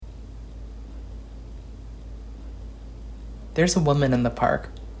There's a woman in the park.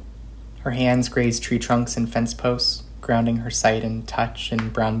 Her hands graze tree trunks and fence posts, grounding her sight and touch in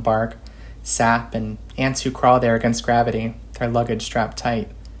brown bark, sap, and ants who crawl there against gravity, their luggage strapped tight.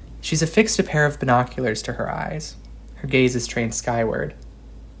 She's affixed a pair of binoculars to her eyes. Her gaze is trained skyward.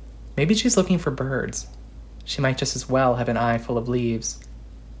 Maybe she's looking for birds. She might just as well have an eye full of leaves.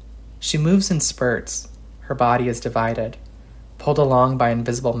 She moves in spurts. Her body is divided, pulled along by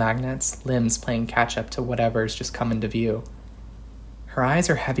invisible magnets, limbs playing catch-up to whatever's just come into view. Her eyes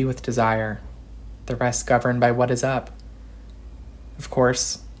are heavy with desire, the rest governed by what is up. Of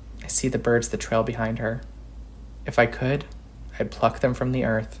course, I see the birds that trail behind her. If I could, I'd pluck them from the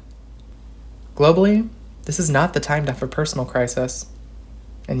earth. Globally, this is not the time to have a personal crisis.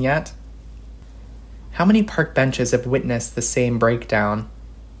 And yet, how many park benches have witnessed the same breakdown?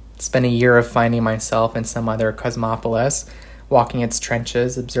 It's been a year of finding myself in some other cosmopolis, walking its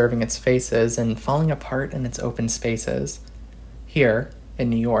trenches, observing its faces, and falling apart in its open spaces. Here, in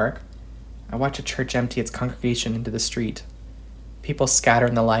New York, I watch a church empty its congregation into the street. People scatter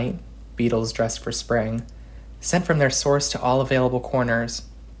in the light, beetles dressed for spring, sent from their source to all available corners,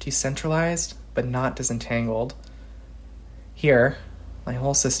 decentralized but not disentangled. Here, my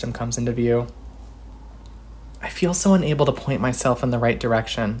whole system comes into view. I feel so unable to point myself in the right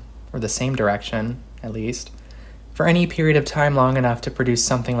direction, or the same direction, at least, for any period of time long enough to produce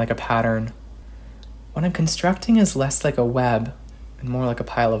something like a pattern. What I'm constructing is less like a web and more like a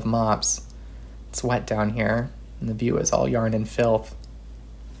pile of mops. It's wet down here, and the view is all yarn and filth.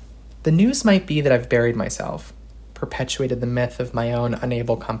 The news might be that I've buried myself, perpetuated the myth of my own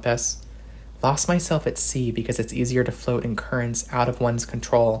unable compass, lost myself at sea because it's easier to float in currents out of one's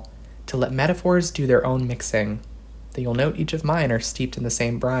control, to let metaphors do their own mixing, that you'll note each of mine are steeped in the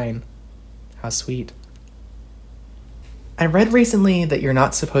same brine. How sweet. I read recently that you're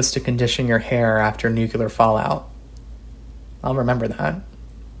not supposed to condition your hair after nuclear fallout. I'll remember that,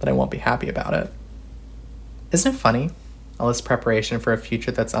 but I won't be happy about it. Isn't it funny? All this preparation for a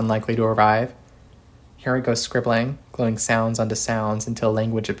future that's unlikely to arrive. Here I go scribbling, gluing sounds onto sounds until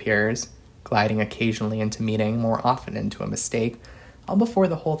language appears, gliding occasionally into meaning, more often into a mistake, all before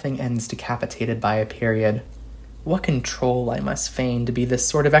the whole thing ends decapitated by a period. What control I must feign to be this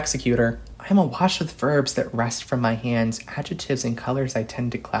sort of executor. I am awash with verbs that wrest from my hands, adjectives and colors I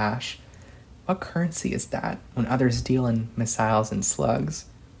tend to clash. What currency is that when others deal in missiles and slugs?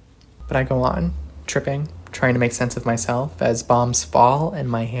 But I go on, tripping, trying to make sense of myself as bombs fall and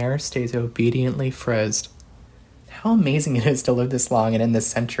my hair stays obediently frizzed. How amazing it is to live this long and in this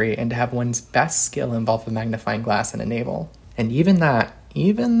century and to have one's best skill involve a magnifying glass and a navel. And even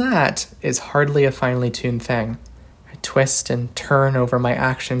that is hardly a finely tuned thing. I twist and turn over my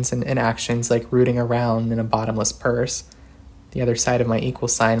actions and inactions like rooting around in a bottomless purse, the other side of my equal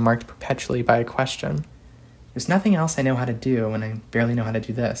sign marked perpetually by a question. There's nothing else I know how to do, and I barely know how to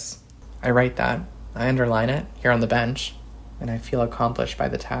do this. I write that, I underline it, here on the bench, and I feel accomplished by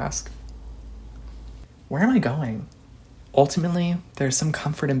the task. Where am I going? Ultimately, there's some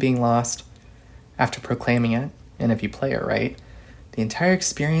comfort in being lost. After proclaiming it, and if you play it right, the entire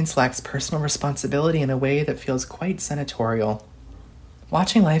experience lacks personal responsibility in a way that feels quite senatorial.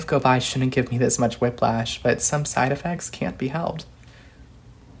 Watching life go by shouldn't give me this much whiplash, but some side effects can't be helped.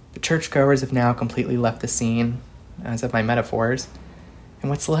 The churchgoers have now completely left the scene, as have my metaphors, and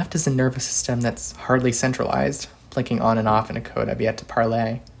what's left is a nervous system that's hardly centralized, blinking on and off in a code I've yet to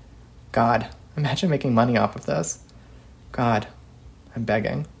parlay. God, imagine making money off of this. God, I'm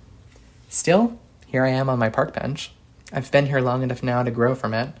begging. Still, here I am on my park bench. I've been here long enough now to grow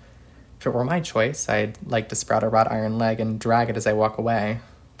from it. If it were my choice, I'd like to sprout a wrought iron leg and drag it as I walk away,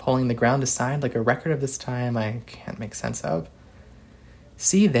 pulling the ground aside like a record of this time I can't make sense of.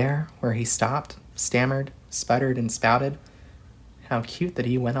 See there, where he stopped, stammered, sputtered, and spouted? How cute that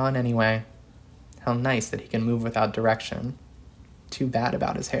he went on anyway. How nice that he can move without direction. Too bad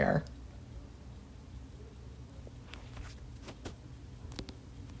about his hair.